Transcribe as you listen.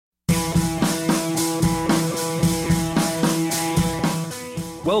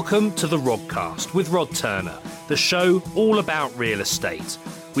Welcome to the Rodcast with Rod Turner, the show all about real estate.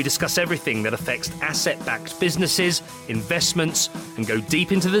 We discuss everything that affects asset-backed businesses, investments, and go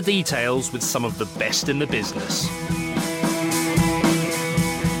deep into the details with some of the best in the business.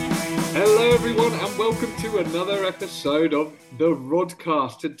 Hello everyone and welcome to another episode of the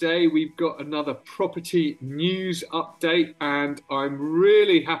Rodcast. Today we've got another property news update and I'm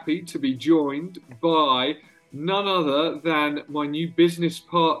really happy to be joined by none other than my new business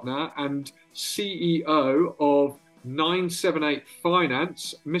partner and CEO of 978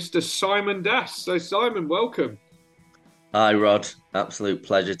 Finance, Mr. Simon Das. So Simon, welcome. Hi Rod, absolute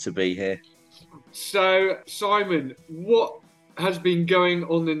pleasure to be here. So Simon, what has been going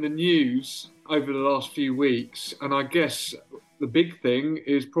on in the news over the last few weeks? And I guess the big thing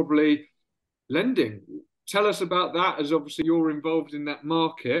is probably lending. Tell us about that, as obviously you're involved in that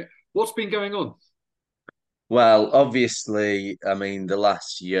market. What's been going on? Well, obviously, the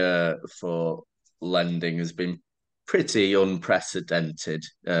last year for lending has been pretty unprecedented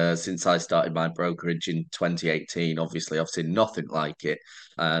since I started my brokerage in 2018. Obviously, I've seen nothing like it.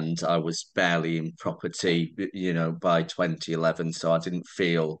 And I was barely in property, by 2011. So I didn't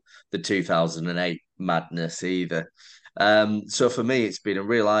feel the 2008 madness either. So for me, it's been a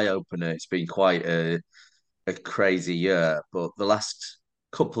real eye-opener. It's been quite a crazy year, but the last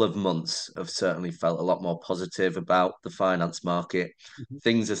couple of months have certainly felt a lot more positive about the finance market.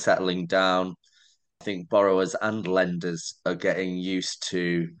 Things are settling down. I think borrowers and lenders are getting used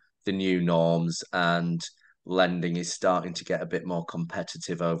to the new norms, and lending is starting to get a bit more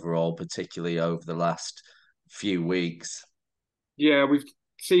competitive overall, particularly over the last few weeks. Yeah, we've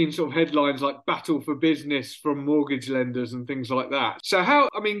seen sort of headlines like battle for business from mortgage lenders and things like that. So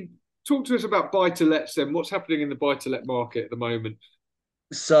talk to us about buy-to-lets then. What's happening in the buy-to-let market at the moment?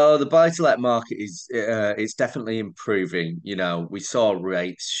 So the buy-to-let market is it's definitely improving. We saw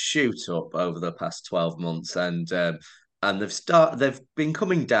rates shoot up over the past 12 months, and they've been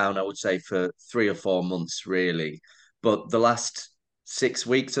coming down, I would say, for 3 or 4 months really. But the last 6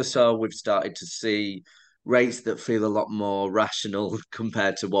 weeks or so, we've started to see rates that feel a lot more rational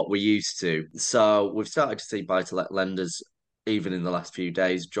compared to what we're used to. So we've started to see buy-to-let lenders, even in the last few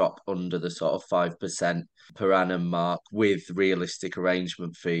days, drop under the sort of 5% per annum mark with realistic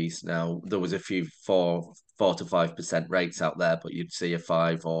arrangement fees. Now, there was a few 4 to 5% rates out there, but you'd see a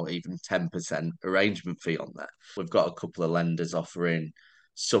 5 or even 10% arrangement fee on that. We've got a couple of lenders offering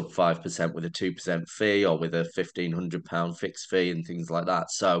sub 5% with a 2% fee or with a £1,500 fixed fee and things like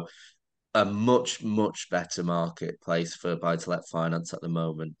that. So a much, much better marketplace for buy-to-let finance at the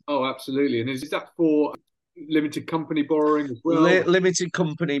moment. Oh, absolutely. And is that for limited company borrowing as well? Limited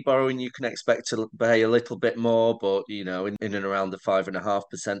company borrowing, you can expect to pay a little bit more, but in and around the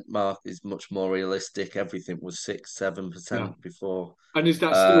 5.5% mark is much more realistic. Everything was 6-7% before. And is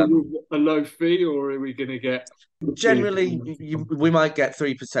that still a low fee, or are we going to get? Generally, we might get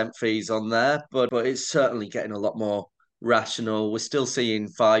 3% fees on there, but it's certainly getting a lot more rational. We're still seeing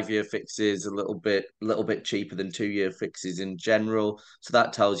 5-year fixes a little bit cheaper than 2-year fixes in general. So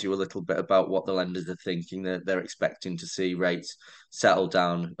that tells you a little bit about what the lenders are thinking. That they're expecting to see rates settle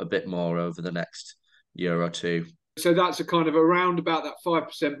down a bit more over the next year or two. So that's a kind of around about that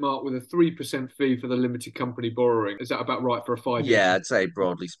 5% mark with a 3% fee for the limited company borrowing. Is that about right for a 5-year? Yeah, I'd say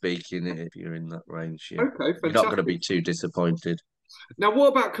broadly speaking, if you're in that range, yeah. Okay, fantastic. You're not going to be too disappointed. Now, what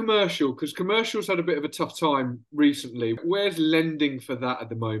about commercial? Because commercial's had a bit of a tough time recently. Where's lending for that at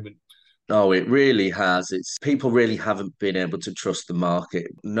the moment? Oh, it really has. People really haven't been able to trust the market.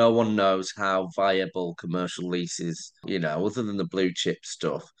 No one knows how viable commercial leases, other than the blue chip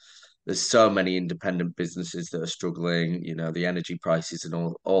stuff. There's so many independent businesses that are struggling, the energy prices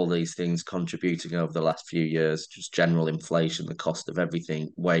and all these things contributing over the last few years, just general inflation, the cost of everything,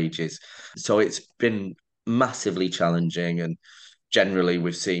 wages. So it's been massively challenging, and generally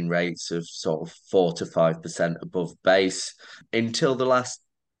we've seen rates of sort of 4 to 5% above base until the last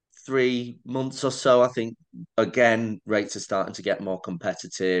 3 months or so. I think again rates are starting to get more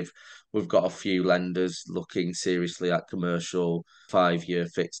competitive. We've got a few lenders looking seriously at commercial 5-year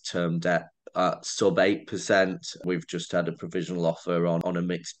fixed term debt at sub 8%. We've just had a provisional offer on a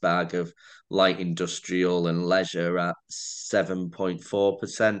mixed bag of light industrial and leisure at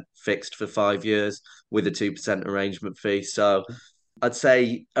 7.4% fixed for 5 years with a 2% arrangement fee. So I'd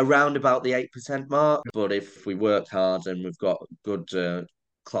say around about the 8% mark. But if we work hard and we've got good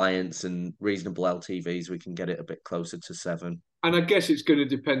clients and reasonable LTVs, we can get it a bit closer to 7. And I guess it's going to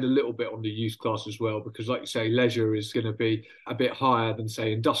depend a little bit on the use class as well, because like you say, leisure is going to be a bit higher than,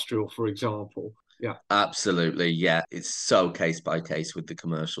 say, industrial, for example. Yeah. Absolutely. Yeah. It's so case by case with the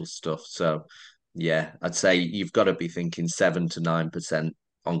commercial stuff. So yeah, I'd say you've got to be thinking 7 to 9%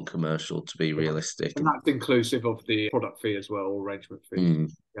 on commercial, to be realistic. And that's inclusive of the product fee as well, or arrangement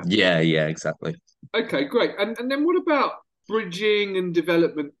fees. Yeah, exactly. Okay, great. And then what about bridging and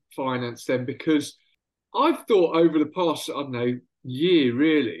development finance then? Because I've thought over the past, I don't know, year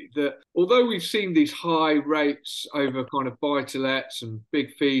really, that although we've seen these high rates over kind of buy-to-lets and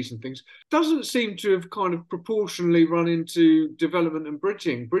big fees and things, doesn't seem to have kind of proportionally run into development and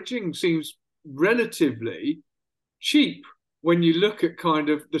bridging. Bridging seems relatively cheap when you look at kind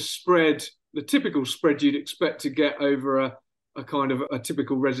of the spread, the typical spread you'd expect to get over a kind of a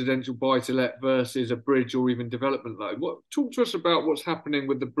typical residential buy-to-let versus a bridge or even development loan. Talk to us about what's happening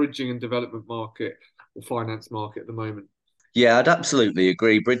with the bridging and development market or finance market at the moment. Yeah, I'd absolutely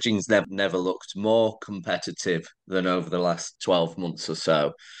agree. Bridging's never looked more competitive than over the last 12 months or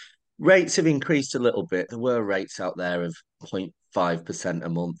so. Rates have increased a little bit. There were rates out there of 0.5% a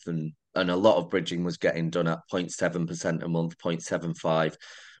month, and a lot of bridging was getting done at 0.7% a month, 0.75.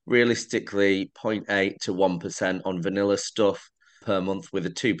 Realistically, 0.8 to 1% on vanilla stuff per month with a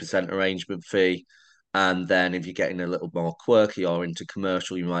 2% arrangement fee. And then if you're getting a little more quirky or into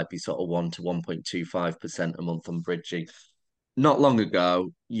commercial, you might be sort of 1 to 1.25% a month on bridging. Not long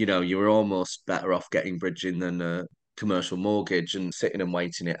ago, you were almost better off getting bridging than a commercial mortgage and sitting and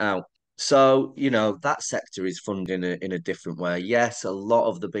waiting it out. So, that sector is funding in a different way. Yes, a lot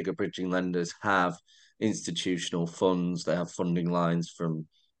of the bigger bridging lenders have institutional funds. They have funding lines from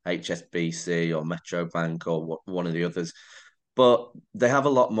HSBC or Metro Bank or one of the others, but they have a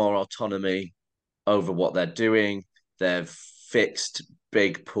lot more autonomy over what they're doing. They've fixed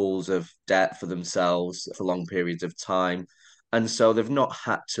big pools of debt for themselves for long periods of time. And so they've not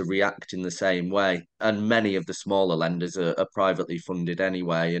had to react in the same way. And many of the smaller lenders are privately funded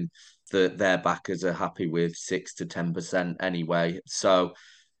anyway, and their backers are happy with 6 to 10% anyway. So,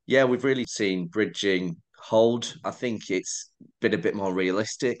 yeah, we've really seen bridging hold. I think it's been a bit more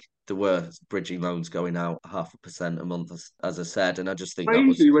realistic. There were bridging loans going out 0.5% a month, as I said, and I just think that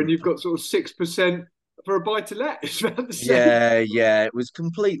was Crazy when you've got sort of 6% for a buy-to-let. It's about the same. yeah, it was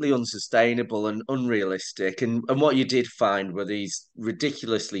completely unsustainable and unrealistic. And what you did find were these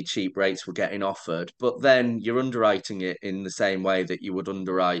ridiculously cheap rates were getting offered, but then you're underwriting it in the same way that you would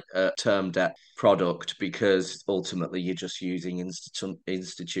underwrite a term debt product, because ultimately you're just using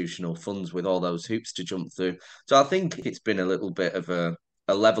institutional funds with all those hoops to jump through. So I think it's been a little bit of a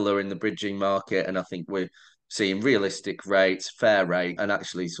leveler in the bridging market, and I think we're seeing realistic rates, fair rate, and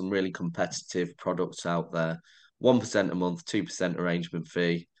actually some really competitive products out there. 1% a month, 2% arrangement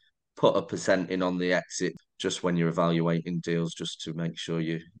fee. Put a percent in on the exit just when you're evaluating deals, just to make sure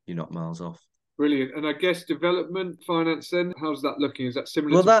you're not miles off. Brilliant. And I guess development finance then, how's that looking? Is that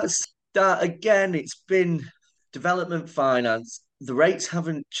similar Well, to that's that again. It's been development finance. The rates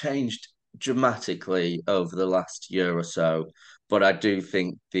haven't changed dramatically over the last year or so, but I do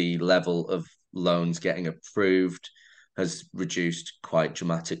think the level of loans getting approved has reduced quite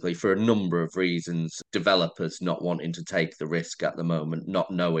dramatically for a number of reasons. Developers not wanting to take the risk at the moment, not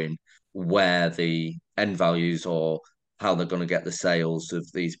knowing where the end values or how they're going to get the sales of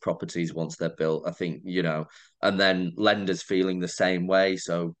these properties once they're built. I think, and then lenders feeling the same way.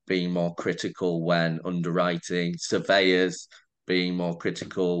 So being more critical when underwriting, surveyors being more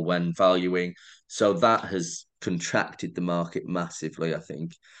critical when valuing. So that has contracted the market massively, I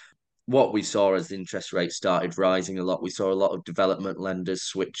think. What we saw as interest rates started rising a lot, we saw a lot of development lenders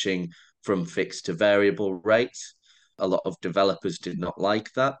switching from fixed to variable rates. A lot of developers did not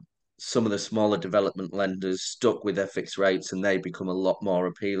like that. Some of the smaller development lenders stuck with their fixed rates, and they become a lot more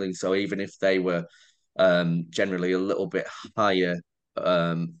appealing. So even if they were generally a little bit higher,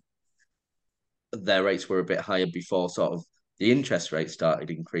 their rates were a bit higher before sort of the interest rate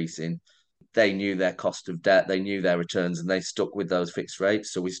started increasing. They knew their cost of debt, they knew their returns, and they stuck with those fixed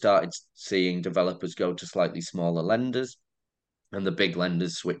rates. So we started seeing developers go to slightly smaller lenders and the big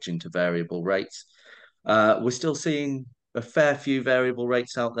lenders switching to variable rates. We're still seeing a fair few variable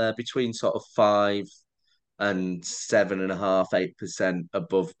rates out there between sort of 5 and 7.5%, 8%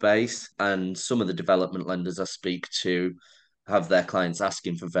 above base. And some of the development lenders I speak to have their clients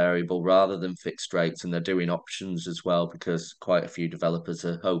asking for variable rather than fixed rates, and they're doing options as well, because quite a few developers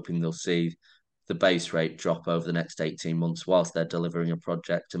are hoping they'll see the base rate drop over the next 18 months whilst they're delivering a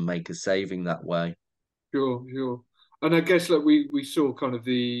project and make a saving that way. Sure. And I guess like we saw kind of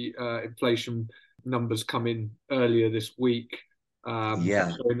the inflation numbers come in earlier this week,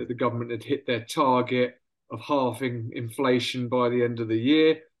 showing that the government had hit their target of halving inflation by the end of the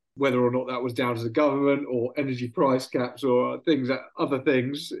year. Whether or not that was down to the government or energy price caps or other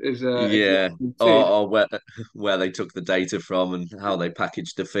things is or where they took the data from and how they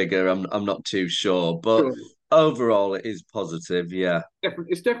packaged the figure. I'm not too sure, but sure. overall, it is positive. Yeah.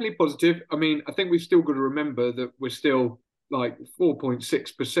 It's definitely positive. I mean, I think we've still got to remember that we're still like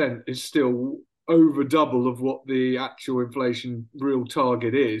 4.6% is still over double of what the actual inflation real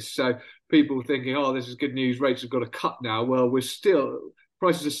target is. So people thinking, oh, this is good news, rates have got to cut now. Well,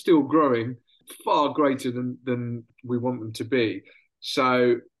 prices are still growing far greater than we want them to be.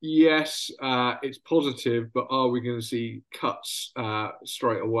 So yes, it's positive, but are we going to see cuts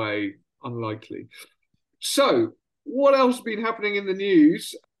straight away? Unlikely. So, what else has been happening in the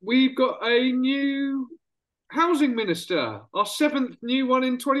news? We've got a new housing minister, our seventh new one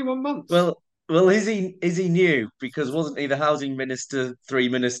in 21 months. Well, is he new? Because wasn't he the housing minister 3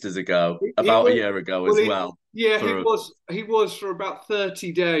 ministers ago, He about a was, year ago well, as well, yeah, for he was for about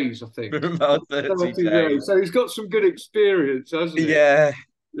 30 days, I for think. about 30 30 days. days? So he's got some good experience, hasn't he? Yeah,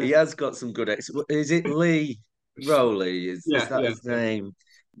 Yeah, he has got some good Is it Lee Rowley? Is yeah, that yeah. his name?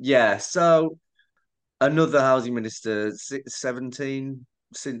 Yeah. So another housing minister, 17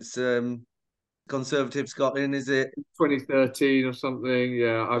 since Conservatives got in, is it? 2013 or something.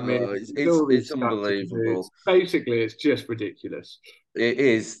 Yeah, I mean, Oh, it's with it's, all it's these stats, unbelievable. it's just ridiculous. It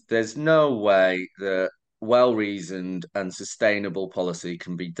is. There's no way that well-reasoned and sustainable policy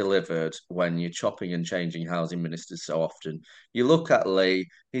can be delivered when you're chopping and changing housing ministers so often. You look at Lee,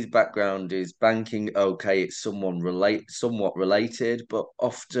 his background is banking. Okay, it's somewhat related, but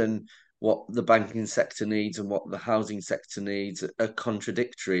often what the banking sector needs and what the housing sector needs are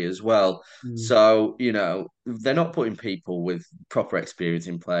contradictory as well. Mm. So, they're not putting people with proper experience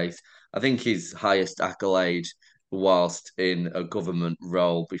in place. I think his highest accolade whilst in a government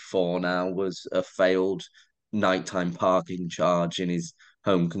role before now was a failed nighttime parking charge in his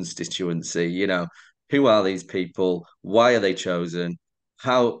home constituency. Who are these people? Why are they chosen?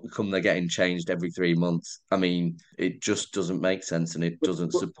 How come they're getting changed every 3 months? I mean, it just doesn't make sense and it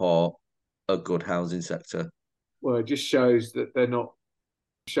doesn't support a good housing sector. Well, it just shows that they're not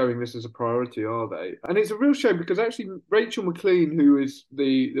showing this as a priority, are they? And it's a real shame because actually Rachel McLean, who is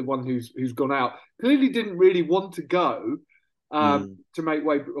the one who's gone out, clearly didn't really want to go Mm. to make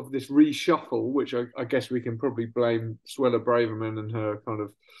way of this reshuffle, which I guess we can probably blame Suella Braverman and her kind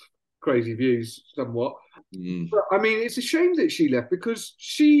of crazy views somewhat. Mm. But I mean, it's a shame that she left because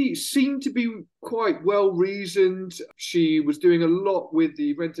she seemed to be quite well reasoned. She was doing a lot with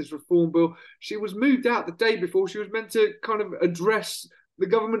the Renters Reform Bill. She was moved out the day before she was meant to kind of address the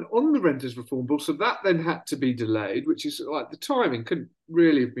government on the Renters Reform Bill. So that then had to be delayed, which is like the timing couldn't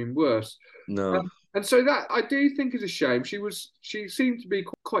really have been worse. No. And so that I do think is a shame. She seemed to be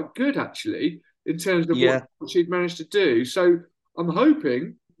quite good actually in terms of what Yeah. she'd managed to do. So I'm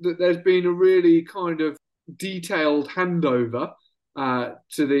hoping that there's been a really kind of detailed handover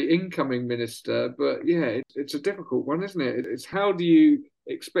to the incoming minister. But yeah, it's a difficult one, isn't it? It's how do you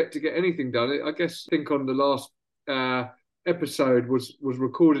expect to get anything done? I guess I think on the last episode was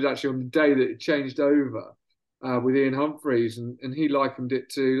recorded actually on the day that it changed over with Ian Humphreys, and he likened it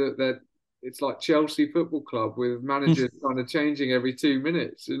to that it's like Chelsea Football Club with managers kind of changing every 2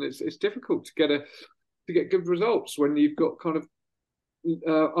 minutes, and it's difficult to get good results when you've got kind of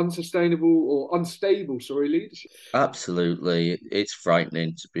unsustainable or unstable, leadership. Absolutely. It's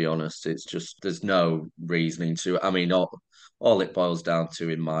frightening, to be honest. It's just, there's no reasoning to it. I mean, all it boils down to,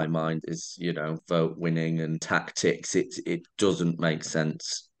 in my mind, is, vote winning and tactics. It doesn't make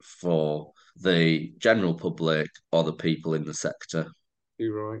sense for the general public or the people in the sector.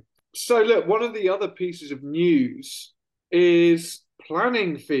 You're right. So, look, one of the other pieces of news is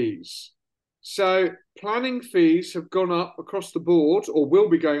planning fees. So, planning fees have gone up across the board, or will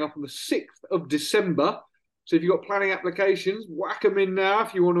be going up on the 6th of December. So, if you've got planning applications, whack them in now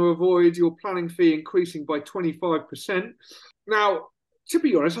if you want to avoid your planning fee increasing by 25%. Now, to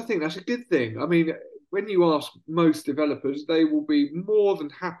be honest, I think that's a good thing. I mean, when you ask most developers, they will be more than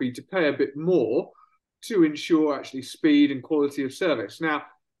happy to pay a bit more to ensure actually speed and quality of service. Now,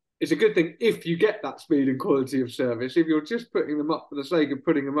 it's a good thing if you get that speed and quality of service. If you're just putting them up for the sake of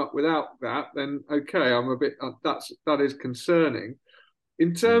putting them up without that, then okay, I'm a bit that is concerning.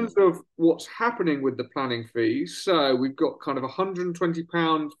 In terms of what's happening with the planning fees, so we've got kind of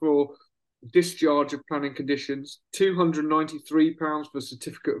 £120 for discharge of planning conditions, £293 for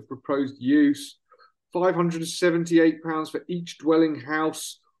certificate of proposed use, £578 for each dwelling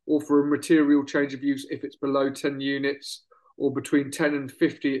house or for a material change of use if it's below 10 units, or between 10 and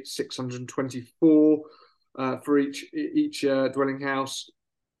 50, it's 624 for each dwelling house.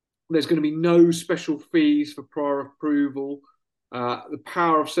 There's going to be no special fees for prior approval. The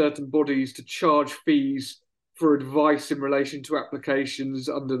power of certain bodies to charge fees for advice in relation to applications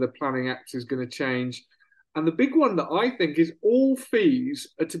under the Planning Act is going to change. And the big one that I think is all fees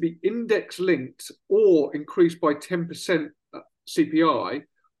are to be index linked or increased by 10% CPI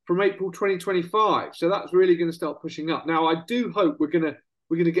from April 2025. So that's really going to start pushing up. Now, I do hope we're going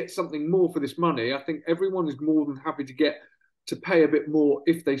to get something more for this money. I think everyone is more than happy to pay a bit more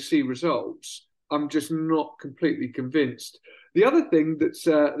if they see results. I'm just not completely convinced. The other thing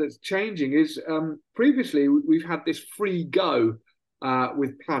that's changing is previously we've had this free go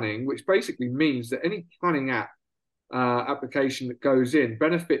with planning, which basically means that any planning application that goes in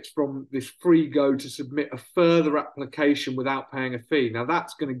benefits from this free go to submit a further application without paying a fee. Now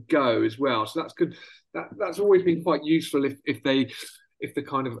that's going to go as well, so that's good. That's always been quite useful if the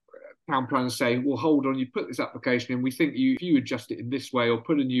kind of town planners say, well, hold on, you put this application in, we think if you adjust it in this way or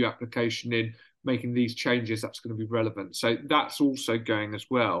put a new application in making these changes, that's going to be relevant. So that's also going as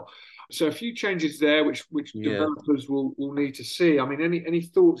well. So a few changes there, which developers will need to see. I mean, any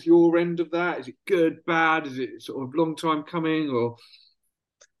thoughts your end of that? Is it good, bad? Is it sort of long time coming? Or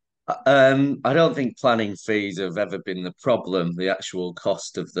I don't think planning fees have ever been the problem, the actual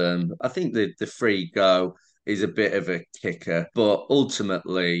cost of them. I think the free go is a bit of a kicker, but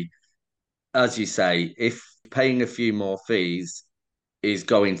ultimately, as you say, if paying a few more fees is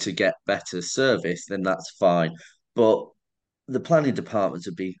going to get better service, then that's fine. But the planning departments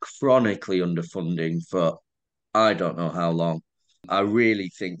have been chronically underfunding for I don't know how long. I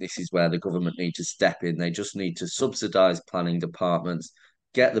really think this is where the government need to step in. They just need to subsidise planning departments,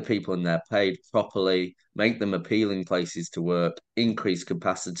 get the people in there paid properly, make them appealing places to work, increase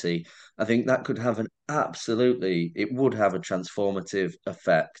capacity. I think that could have it would have a transformative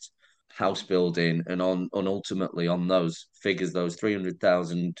effect, house building and ultimately on those figures, those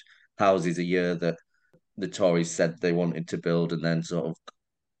 300,000 houses a year that the Tories said they wanted to build and then sort of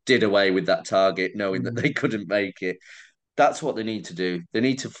did away with that target, knowing that they couldn't make it. That's what they need to do. They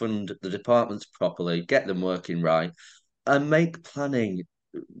need to fund the departments properly, get them working right, and make planning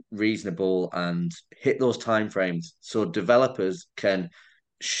reasonable and hit those timeframes so developers can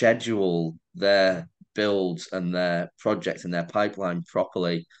schedule their builds and their projects and their pipeline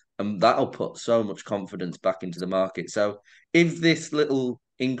properly. And that'll put so much confidence back into the market. So if this little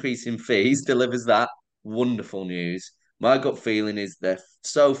increase in fees delivers that, wonderful news. My gut feeling is they're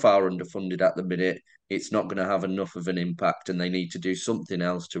so far underfunded at the minute, it's not going to have enough of an impact, and they need to do something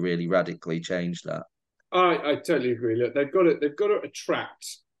else to really radically change that. I totally agree. Look, they've got to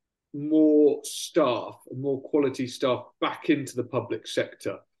attract more staff, more quality staff back into the public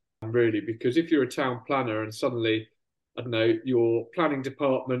sector, really, because if you're a town planner and suddenly, I don't know, your planning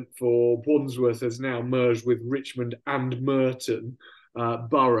department for Wandsworth has now merged with Richmond and Merton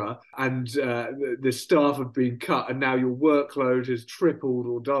borough, and the staff have been cut, and now your workload has tripled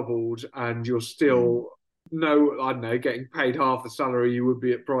or doubled, and you're still I don't know, getting paid half the salary you would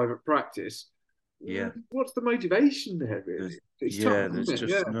be at private practice. Yeah. What's the motivation there, really? There's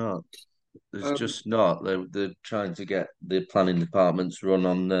not. There's just not. They're trying to get the planning departments run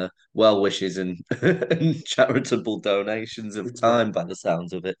on well wishes and, and charitable donations of time, by the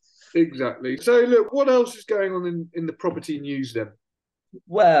sounds of it. Exactly. So, look, what else is going on in the property news then?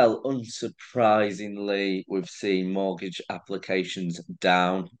 Well, unsurprisingly, we've seen mortgage applications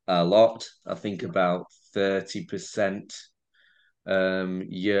down a lot. I think about 30%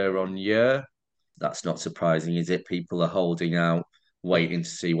 year on year. That's not surprising, is it? People are holding out, waiting to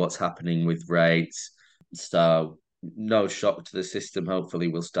see what's happening with rates. So, no shock to the system. Hopefully,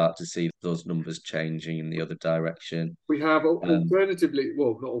 we'll start to see those numbers changing in the other direction. We have alternatively,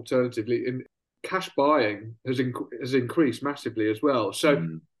 well, not alternatively, in cash buying has increased massively as well.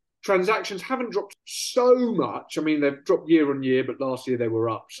 So transactions haven't dropped so much. I mean, they've dropped year on year, but last year they were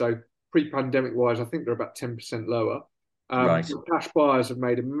up. So pre-pandemic wise, I think they're about 10% lower. Right. Cash buyers have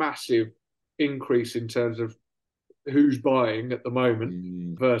made a massive increase in terms of who's buying at the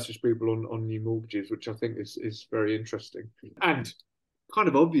moment versus people on new mortgages, which I think is very interesting and kind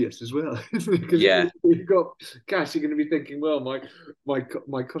of obvious as well. Because if you've got cash, you're going to be thinking, well,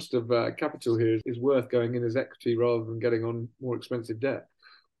 my cost of capital here is worth going in as equity rather than getting on more expensive debt.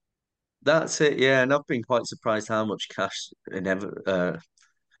 That's it, yeah. And I've been quite surprised how much cash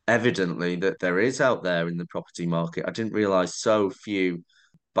evidently that there is out there in the property market. I didn't realize so few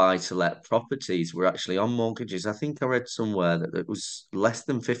buy-to-let properties were actually on mortgages. I think I read somewhere that it was less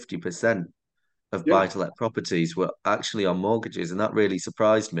than 50% of buy-to-let properties were actually on mortgages, and that really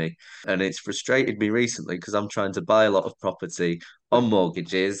surprised me. And it's frustrated me recently because I'm trying to buy a lot of property on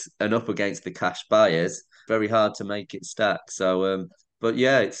mortgages and up against the cash buyers. Very hard to make it stack. So, but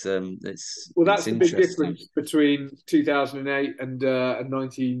yeah, it's well, that's the big difference between 2008 and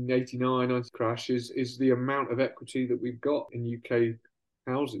 1989 crash is the amount of equity that we've got in UK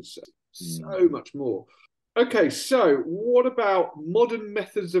houses. So much more. Okay, so what about modern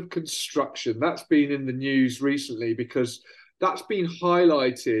methods of construction? That's been in the news recently because that's been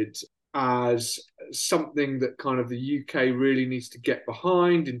highlighted as something that kind of the UK really needs to get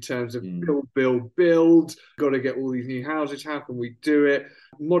behind in terms of Mm, build, build, build. Got to get all these new houses. How can we do it?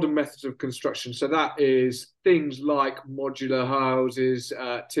 Modern methods of construction. So that is things like modular houses,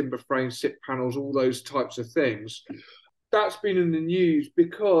 timber frames, SIP panels, all those types of things. That's been in the news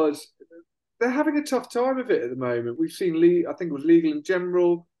because they're having a tough time of it at the moment. We've seen, I think it was Legal and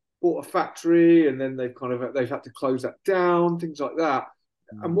General bought a factory, and then they've had to close that down, things like that.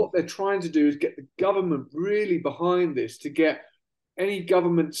 And mm. what they're trying to do is get the government really behind this to get any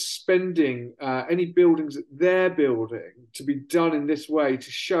government spending, any buildings that they're building to be done in this way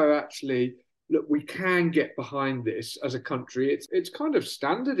to show actually, look, we can get behind this as a country. It's kind of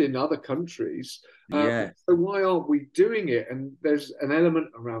standard in other countries. Yeah. So why aren't we doing it? And there's an element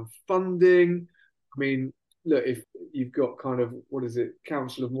around funding. I mean, look, if you've got kind of what is it,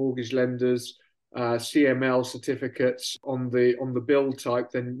 Council of Mortgage Lenders, CML certificates on the bill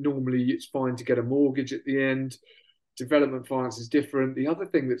type, then normally it's fine to get a mortgage at the end. Development finance is different. The other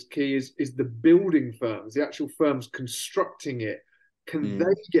thing that's key is the building firms, the actual firms constructing it. Can they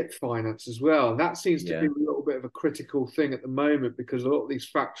Mm, get finance as well? And that seems to be yeah. a little bit of a critical thing at the moment because a lot of these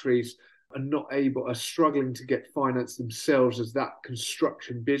factories are struggling to get finance themselves as that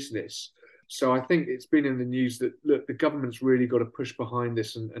construction business. So I think it's been in the news that look, the government's really got to push behind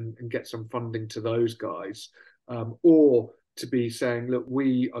this and get some funding to those guys, or to be saying, look,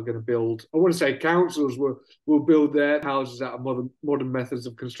 we are going to build. I want to say councils will build their houses out of modern methods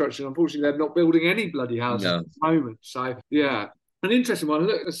of construction. Unfortunately, they're not building any bloody houses No. at the moment. So yeah, an interesting one.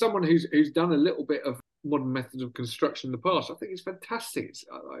 Look, as someone who's done a little bit of modern methods of construction in the past, I think it's fantastic.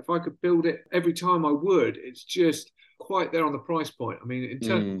 If I could build it every time, I would. It's just quite there on the price point. I mean, in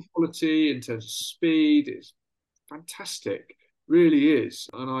terms Mm. of quality, in terms of speed, it's fantastic. Really is,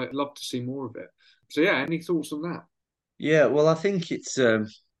 and I'd love to see more of it. So yeah, any thoughts on that? Yeah, well, I think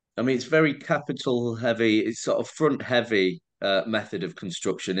I mean, it's very capital heavy. It's sort of front heavy method of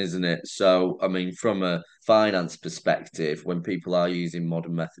construction, isn't it? So, I mean, from a finance perspective, when people are using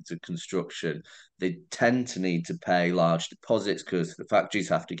modern methods of construction, they tend to need to pay large deposits because the factories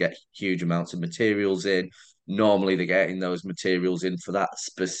have to get huge amounts of materials in. Normally, they're getting those materials in for that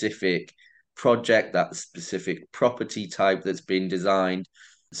specific project, that specific property type that's been designed.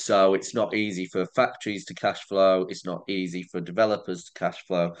 So it's not easy for factories to cash flow. It's not easy for developers to cash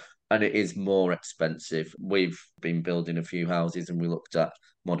flow. And it is more expensive. We've been building a few houses and we looked at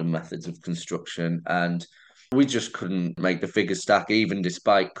modern methods of construction and we just couldn't make the figures stack, even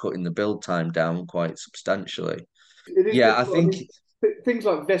despite cutting the build time down quite substantially. It is Yeah, I difficult. I think, mean, things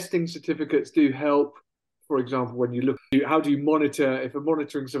like vesting certificates do help. For example, when you look, how do you monitor if a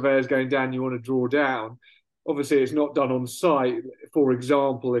monitoring surveyor is going down, you want to draw down. Obviously, it's not done on site. For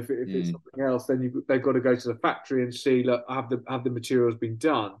example, if it's mm, something else, then they've got to go to the factory and see, look, have the materials been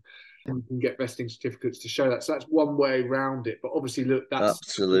done, and you can get vesting certificates to show that. So that's one way around it. But obviously, look, that's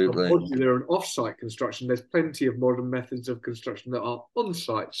absolutely modular and off-site construction. There's plenty of modern methods of construction that are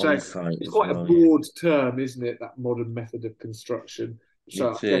on-site. So on site it's as quite a well. Yeah, broad term, isn't it? That modern method of construction. So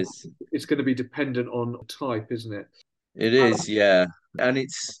it I guess is. it's going to be dependent on type, isn't it? It is, yeah. And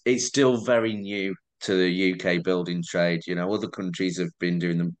it's still very new to the UK building trade. You know, other countries have been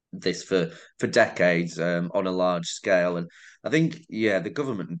doing this for decades on a large scale. And I think, yeah, the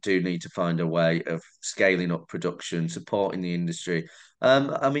government do need to find a way of scaling up production, supporting the industry.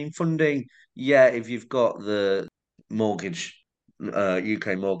 I mean, funding, yeah, if you've got the mortgage,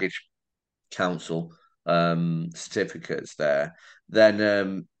 UK Mortgage Council certificates there,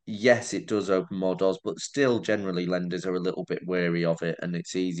 then yes, it does open more doors, but still, generally, lenders are a little bit wary of it, and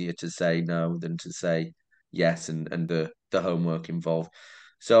it's easier to say no than to say yes, and the homework involved.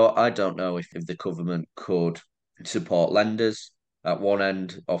 So I don't know if the government could support lenders at one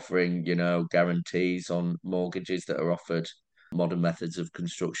end, offering, you know, guarantees on mortgages that are offered modern methods of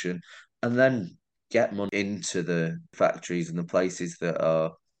construction, and then get money into the factories and the places that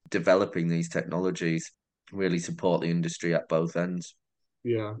are developing these technologies, really support the industry at both ends.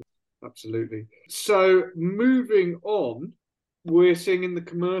 Yeah, absolutely. So moving on, we're seeing in the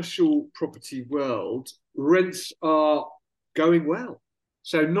commercial property world, rents are going well.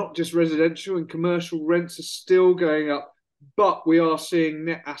 So not just residential and commercial rents are still going up, but we are seeing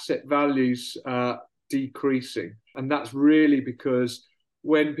net asset values decreasing. And that's really because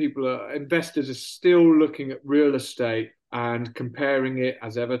when investors are still looking at real estate and comparing it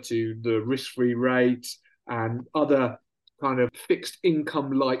as ever to the risk-free rate and other kind of fixed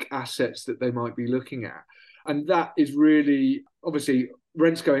income like assets that they might be looking at. And that is really obviously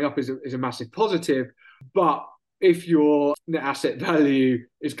rents going up is a massive positive, But if your net asset value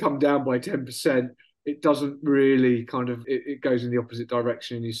is come down by 10%, it doesn't really it goes in the opposite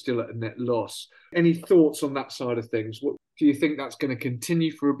direction and you're still at a net loss. Any thoughts on that side of things? What do you think that's going to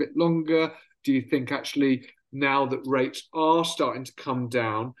continue for a bit longer? Do you think actually now that rates are starting to come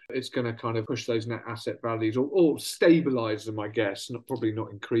down, it's going to kind of push those net asset values or stabilize them, I guess, probably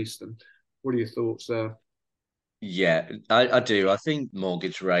not increase them? What are your thoughts there? Yeah, I do. I think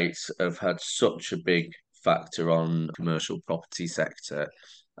mortgage rates have had such a big factor on the commercial property sector.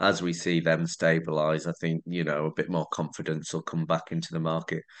 As we see them stabilize, I think, a bit more confidence will come back into the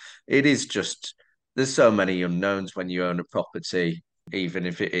market. It is just, there's so many unknowns when you own a property, even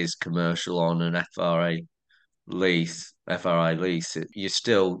if it is commercial on an FRI lease, you're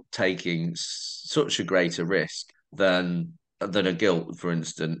still taking such a greater risk than a gilt, for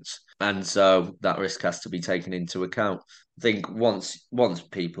instance. And so that risk has to be taken into account. I think once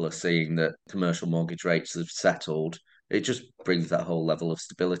people are seeing that commercial mortgage rates have settled, it just brings that whole level of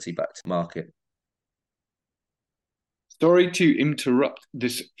stability back to the market. Sorry to interrupt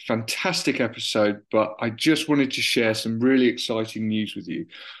this fantastic episode, but I just wanted to share some really exciting news with you.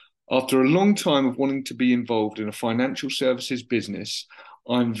 After a long time of wanting to be involved in a financial services business,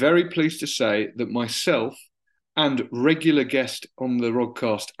 I'm very pleased to say that myself and regular guest on the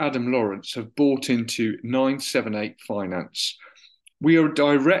Rodcast, Adam Lawrence, have bought into 978 Finance. We are a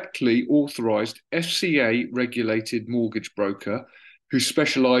directly authorised FCA regulated mortgage broker who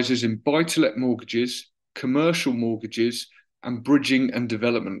specialises in buy-to-let mortgages, commercial mortgages, and bridging and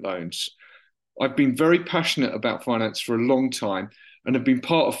development loans. I've been very passionate about finance for a long time and have been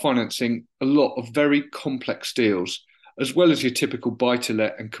part of financing a lot of very complex deals, as well as your typical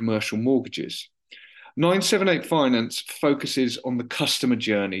buy-to-let and commercial mortgages. 978 Finance focuses on the customer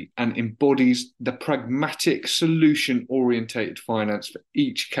journey and embodies the pragmatic, solution-orientated finance for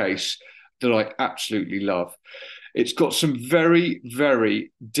each case that I absolutely love. It's got some very,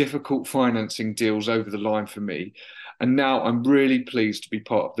 very difficult financing deals over the line for me, and now I'm really pleased to be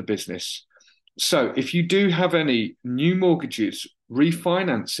part of the business. So if you do have any new mortgages,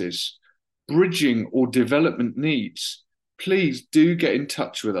 refinances, bridging or development needs, please do get in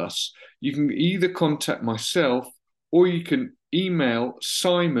touch with us. You can either contact myself or you can email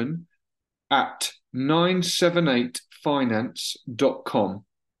Simon at 978finance.com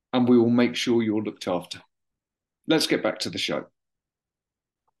and we will make sure you're looked after. Let's get back to the show.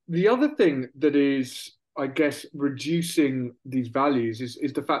 The other thing that is, I guess, reducing these values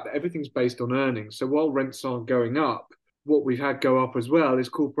is the fact that everything's based on earnings. So while rents are going up, what we've had go up as well is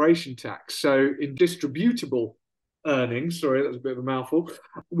corporation tax. So in distributable earnings, sorry, that was a bit of a mouthful,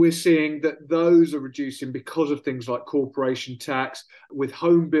 we're seeing that those are reducing because of things like corporation tax. With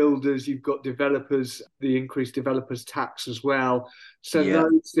home builders, you've got developers, the increased developers tax as well. So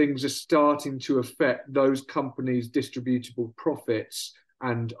those things are starting to affect those companies' distributable profits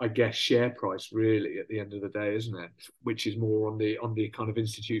and, I guess, share price, really, at the end of the day, isn't it? Which is more on the kind of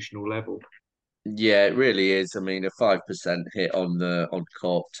institutional level. Yeah, it really is. I mean, a 5% hit on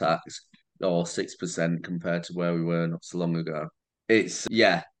corp tax, or 6% compared to where we were not so long ago. It's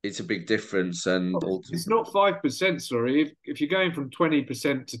a big difference, and it's not 5%. Sorry, if you're going from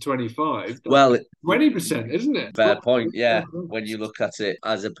 20% to 25, well, 20%, isn't it? Fair point. Yeah, when you look at it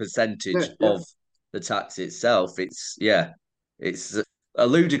as a percentage of the tax itself, it's a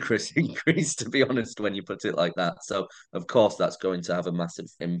ludicrous increase, to be honest, when you put it like that. So of course that's going to have a massive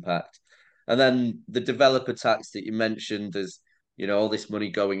impact. And then the developer tax that you mentioned, is all this money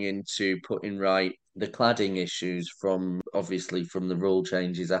going into putting right the cladding issues from the rule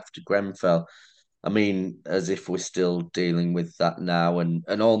changes after Grenfell. I mean, as if we're still dealing with that now and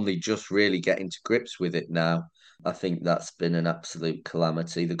only just really getting to grips with it now. I think that's been an absolute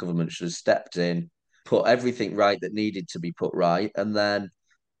calamity. The government should have stepped in, put everything right that needed to be put right. And then,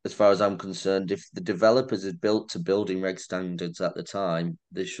 as far as I'm concerned, if the developers had built to building reg standards at the time,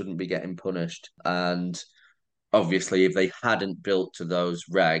 they shouldn't be getting punished. And obviously, if they hadn't built to those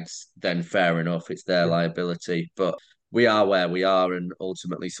regs, then fair enough, it's their liability. But we are where we are, and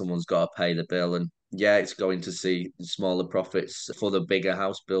ultimately someone's got to pay the bill. And yeah, it's going to see smaller profits for the bigger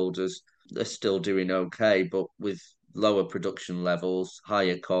house builders. They're still doing okay, but with lower production levels,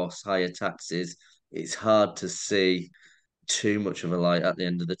 higher costs, higher taxes, it's hard to see too much of a light at the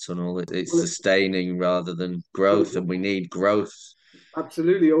end of the tunnel. It's sustaining rather than growth, and we need growth.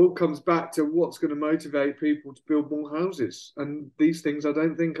 Absolutely. It all comes back to what's going to motivate people to build more houses. And these things I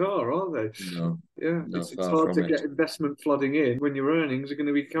don't think are they? No. Yeah. It's hard to get investment flooding in when your earnings are going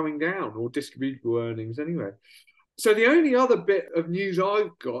to be coming down, or distributable earnings anyway. So the only other bit of news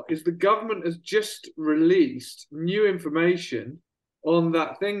I've got is the government has just released new information on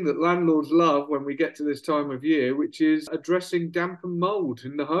that thing that landlords love when we get to this time of year, which is addressing damp and mold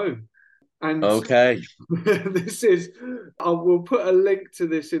in the home. And Okay. this is, I will put a link to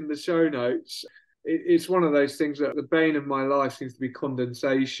this in the show notes. It's one of those things that the bane of my life seems to be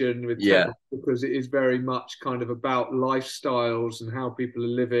condensation with Yeah. tenants, because it is very much kind of about lifestyles and how people are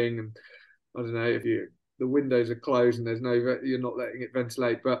living. And I don't know, if the windows are closed and you're not letting it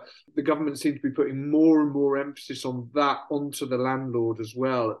ventilate. But the government seems to be putting more and more emphasis on that onto the landlord as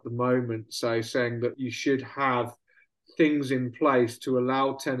well at the moment. So saying that you should have things in place to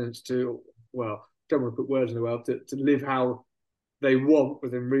allow tenants to, well, don't want to put words in the mouth, to live how they want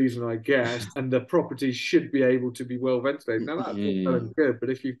within reason, I guess, and the property should be able to be well ventilated. Now, that's all well and good, but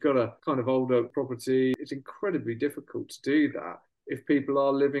if you've got a kind of older property, it's incredibly difficult to do that if people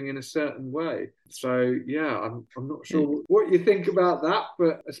are living in a certain way. So, yeah, I'm not sure what you think about that,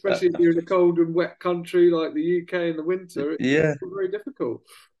 but especially if you're in a cold and wet country like the UK in the winter, it's very difficult.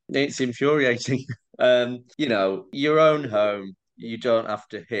 It's infuriating. Your own home, you don't have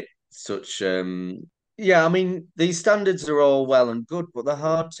to hit such yeah, I mean, these standards are all well and good, but they're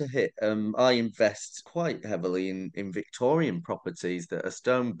hard to hit. I invest quite heavily in Victorian properties that are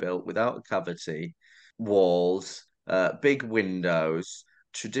stone built without a cavity, walls, big windows,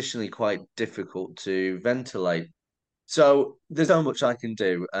 traditionally quite difficult to ventilate. So there's so much I can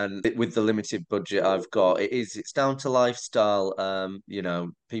do, and with the limited budget I've got, it's down to lifestyle.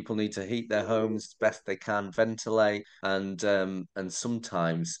 People need to heat their homes best they can, ventilate, and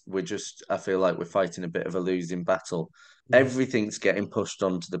sometimes I feel like we're fighting a bit of a losing battle. Everything's getting pushed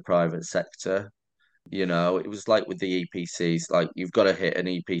onto the private sector. It was like with the EPCs, like you've got to hit an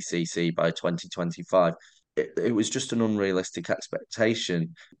EPCC by 2025. It was just an unrealistic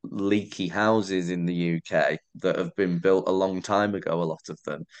expectation. Leaky houses in the UK that have been built a long time ago, a lot of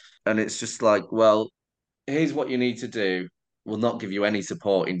them. And it's just like, well, here's what you need to do. We'll not give you any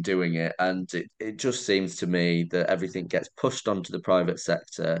support in doing it. And it just seems to me that everything gets pushed onto the private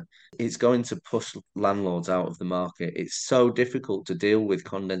sector. It's going to push landlords out of the market. It's so difficult to deal with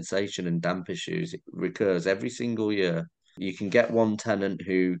condensation and damp issues. It recurs every single year. You can get one tenant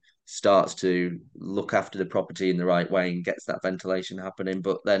who starts to look after the property in the right way and gets that ventilation happening,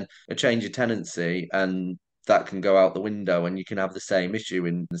 but then a change of tenancy and that can go out the window, and you can have the same issue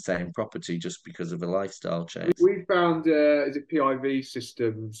in the same property just because of a lifestyle change. We found, is it PIV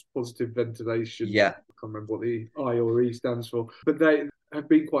systems, positive ventilation? Yeah. I can't remember what the I or E stands for, but they have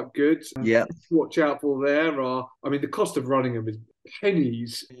been quite good. Yeah. Watch out for the cost of running them is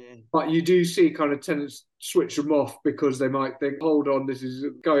pennies, but you do see kind of tenants switch them off because they might think, hold on, this is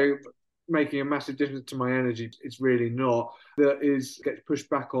making a massive difference to my energy. It's really not. That gets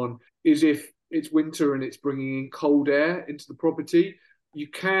pushed back on is if it's winter and it's bringing in cold air into the property. You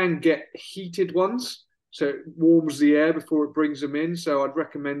can get heated ones, so it warms the air before it brings them in. So I'd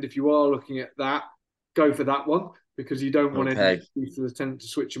recommend, if you are looking at that, go for that one, because you don't want any for the tenant to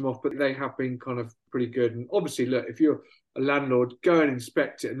switch them off. But they have been kind of pretty good. And obviously, look, if you're a landlord, go and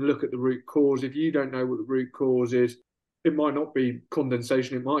inspect it and look at the root cause. If you don't know what the root cause is, it might not be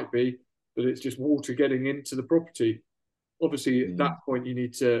condensation. It might be that it's just water getting into the property. Obviously, at that point, you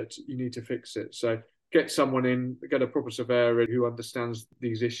need to fix it. So get someone in, get a proper surveyor in who understands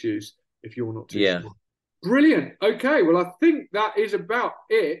these issues if you're not too sure. Brilliant. Okay, well, I think that is about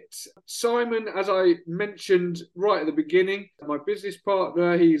it. Simon, as I mentioned right at the beginning, my business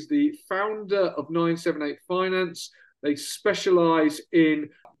partner, he's the founder of 978 Finance. They specialise in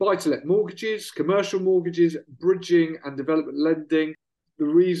buy-to-let mortgages, commercial mortgages, bridging and development lending. The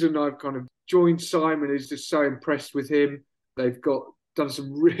reason I've kind of joined Simon is just so impressed with him. They've done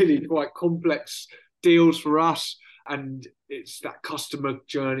some really quite complex deals for us. And it's that customer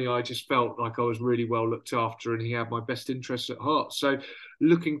journey. I just felt like I was really well looked after and he had my best interests at heart. So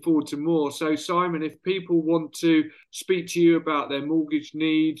looking forward to more. So Simon, if people want to speak to you about their mortgage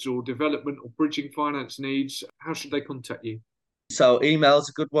needs or development or bridging finance needs, how should they contact you? So email's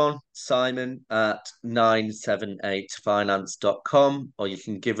a good one, simon@978finance.com, or you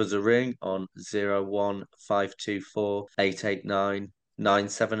can give us a ring on 01524 889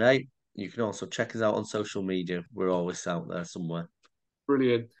 978. You can also check us out on social media. We're always out there somewhere.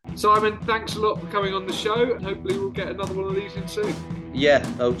 Brilliant. Simon, thanks a lot for coming on the show. Hopefully we'll get another one of these in soon. Yeah,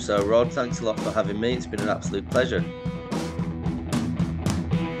 hope so, Rod. Thanks a lot for having me. It's been an absolute pleasure.